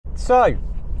so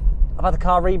I've had the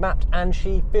car remapped and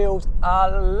she feels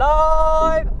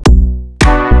alive.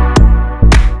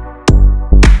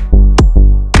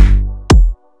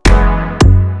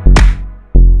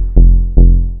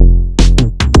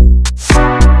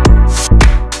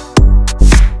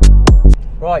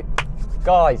 Right,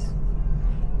 guys,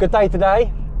 good day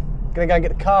today. Gonna go and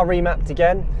get the car remapped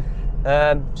again.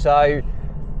 So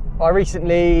I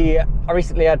recently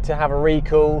had to have a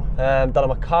recall done on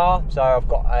my car. So I've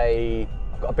got a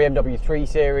BMW 3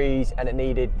 Series, and it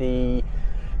needed the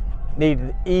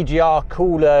EGR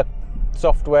cooler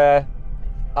software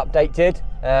updated,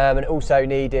 and it also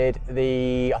needed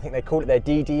I think they call it their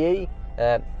DDE,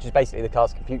 which is basically the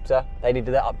car's computer. They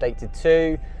needed that updated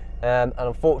too. And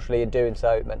unfortunately, in doing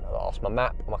so, it meant I lost my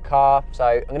map on my car. So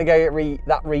I'm going to go get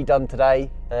that redone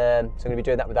today. So I'm going to be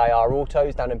doing that with AR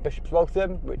Autos down in Bishop's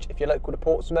Waltham, which, if you're local to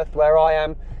Portsmouth, where I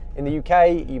am in the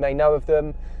UK, you may know of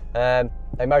them.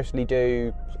 They mostly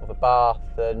do sort of a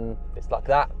bath and bits like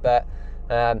that, but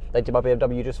they did my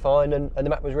BMW just fine, and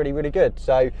the map was really, really good.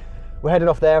 So we're heading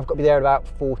off there. I've got to be there in about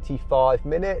 45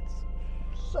 minutes.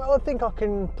 So I think I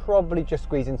can probably just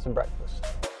squeeze in some breakfast.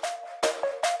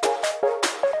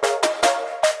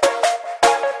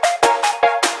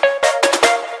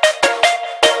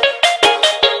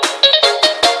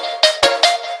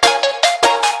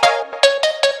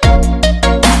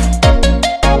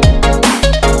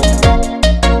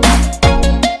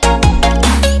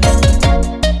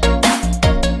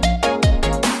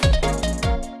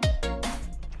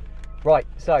 Right,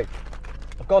 so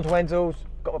I've gone to Randall's,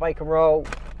 got my bacon roll.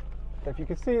 Don't know if you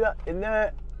can see that in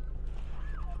there.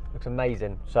 Looks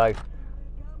amazing. So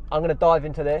I'm going to dive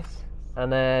into this,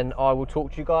 and then I will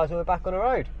talk to you guys when we're back on the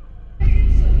road.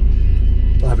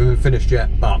 I haven't even finished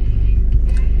yet, but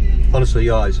honestly,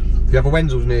 guys, if you have a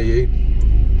Randall's near you,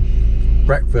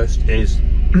 breakfast is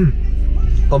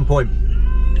on point.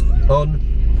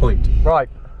 On point. Right,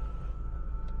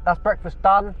 that's breakfast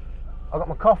done. I've got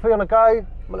my coffee on the go,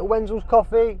 my little Randall's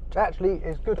coffee, which actually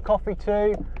is good coffee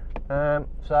too.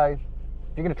 So if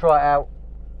you're going to try it out,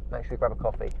 make sure you grab a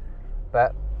coffee.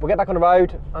 But we'll get back on the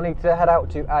road. I need to head out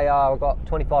to AR. I've got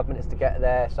 25 minutes to get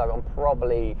there, so I'm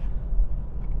probably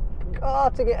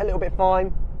to get a little bit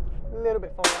fine. A little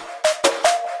bit fine.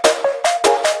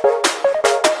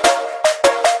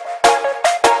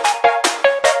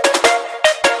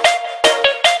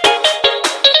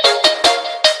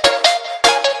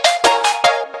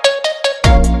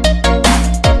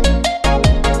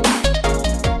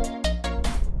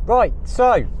 Right,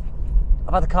 so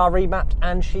I've had the car remapped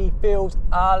and she feels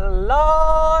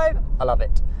alive. I love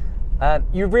it.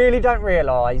 You really don't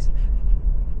realise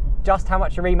just how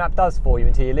much a remap does for you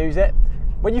until you lose it.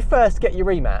 When you first get your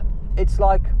remap, it's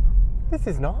like, this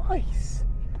is nice.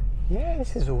 Yeah,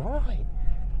 this is all right.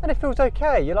 And it feels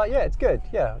okay. You're like, yeah, it's good.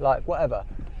 Yeah, like whatever.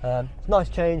 It's a nice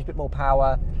change, a bit more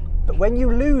power. But when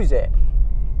you lose it,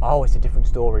 oh, it's a different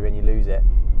story when you lose it.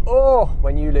 Oh,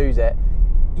 when you lose it,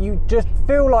 you just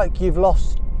feel like you've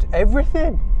lost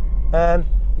everything.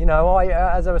 You know,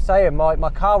 as I was saying, my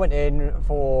car went in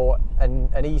for an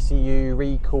ECU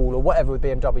recall or whatever with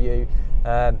BMW,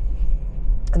 and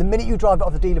the minute you drive it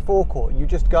off the dealer forecourt, you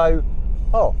just go,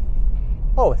 oh,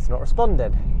 it's not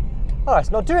responding. Oh, it's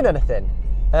not doing anything.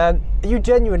 You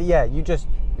genuinely, yeah, you just,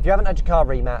 if you haven't had your car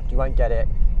remapped, you won't get it.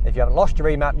 If you haven't lost your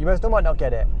remap, you most might not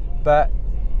get it. But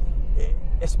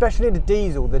especially in the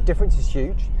diesel, the difference is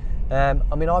huge. I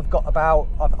mean, I've got about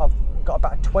a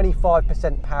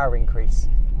 25% power increase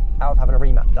out of having a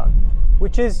remap done,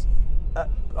 which is,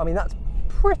 I mean, that's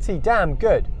pretty damn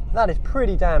good. That is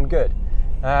pretty damn good.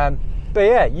 But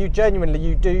yeah, you genuinely,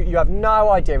 you have no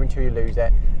idea until you lose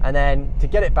it, and then to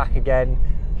get it back again,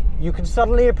 you can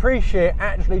suddenly appreciate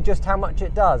actually just how much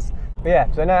it does. But yeah,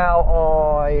 so now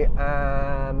I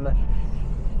am,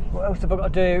 what else have I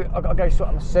got to do? I've got to go sort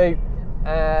out my suit.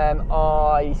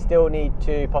 I still need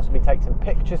to possibly take some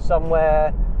pictures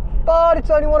somewhere, but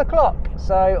it's only 1 o'clock,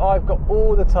 so I've got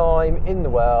all the time in the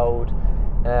world.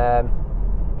 But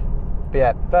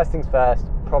yeah, first things first,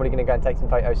 probably going to go and take some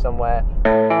photos somewhere.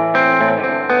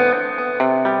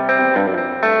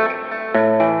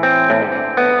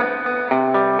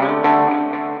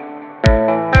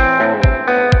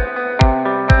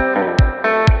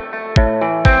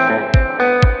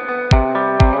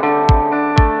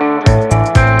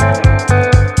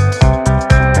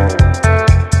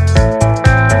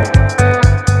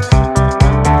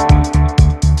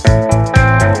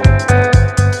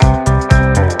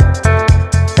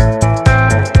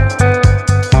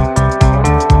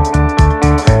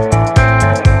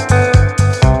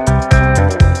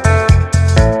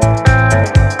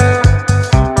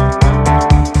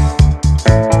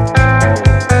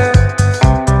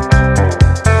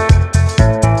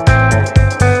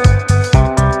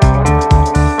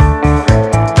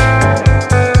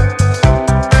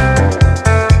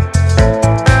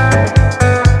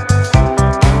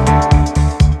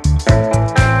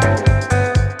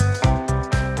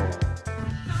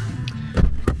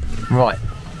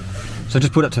 So I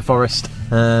just pulled up to a forest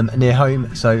near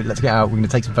home, so let's get out. We're going to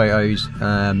take some photos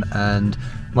and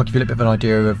might give you a little bit of an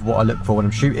idea of what I look for when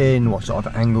I'm shooting, what sort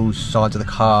of angles, sides of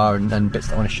the car and bits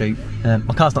that I want to shoot.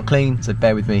 My car's not clean, so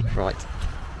bear with me. Right,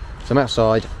 so I'm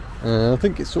outside. I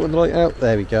think it's sort of light out.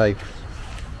 There we go.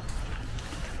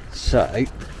 So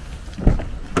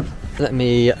let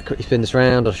me quickly spin this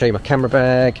around. I'll show you my camera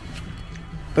bag.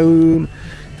 Boom,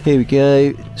 here we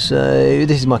go. So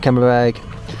this is my camera bag.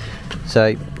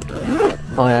 So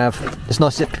I have this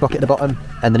nice zip pocket at the bottom,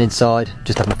 and then inside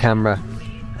just have my camera,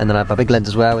 and then I have my big lens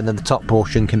as well, and then the top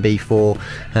portion can be for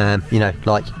you know,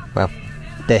 like, well,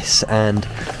 this and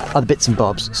other bits and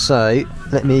bobs. So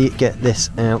let me get this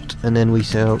out and then we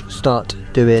shall start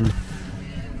doing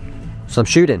some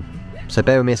shooting. So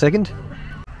bear with me a second.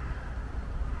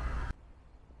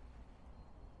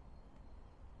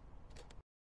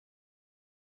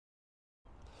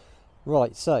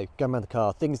 Right, so going around the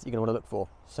car, things that you're going to want to look for.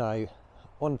 So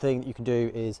one thing that you can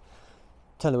do is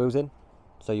turn the wheels in.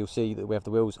 So you'll see that we have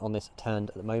the wheels on this turned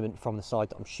at the moment from the side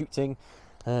that I'm shooting.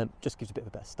 Just gives a bit of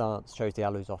a better stance, shows the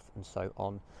alloys off and so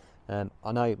on.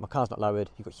 I know my car's not lowered,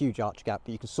 you've got a huge arch gap,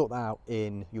 but you can sort that out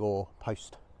in your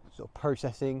post sort of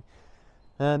processing.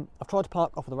 I've tried to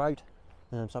park off of the road,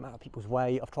 so I'm out of people's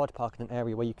way. I've tried to park in an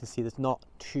area where you can see there's not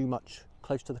too much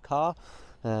close to the car.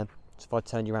 So if I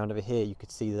turn you around over here, you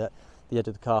could see that the edge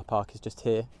of the car park is just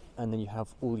here, and then you have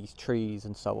all these trees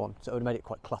and so on, so it would have made it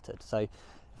quite cluttered. So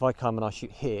if I come and I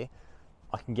shoot here,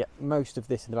 I can get most of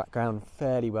this in the background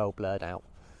fairly well blurred out.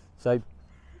 So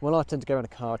when I tend to go around a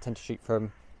car, I tend to shoot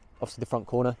from obviously the front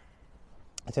corner.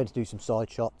 I tend to do some side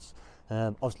shots,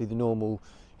 obviously the normal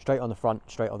straight on the front,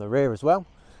 straight on the rear as well.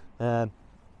 But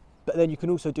then you can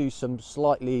also do some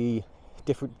slightly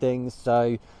different things.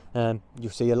 So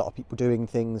you'll see a lot of people doing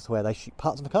things where they shoot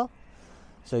parts of the car.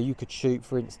 So you could shoot,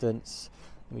 for instance,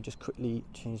 let me just quickly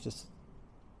change this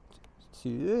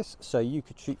to this. So you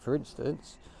could shoot, for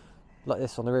instance, like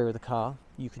this on the rear of the car.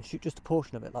 You can shoot just a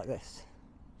portion of it like this.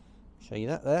 Show you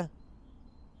that there.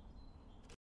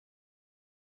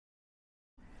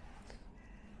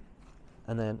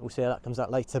 And then we'll see how that comes out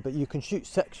later, but you can shoot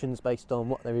sections based on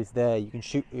what there is there. You can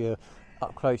shoot your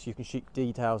up close, you can shoot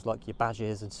details like your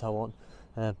badges and so on,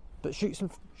 but shoot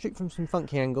from some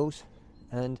funky angles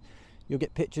and you'll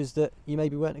get pictures that you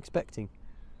maybe weren't expecting.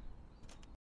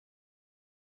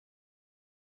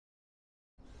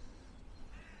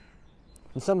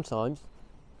 And sometimes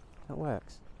that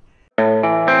works.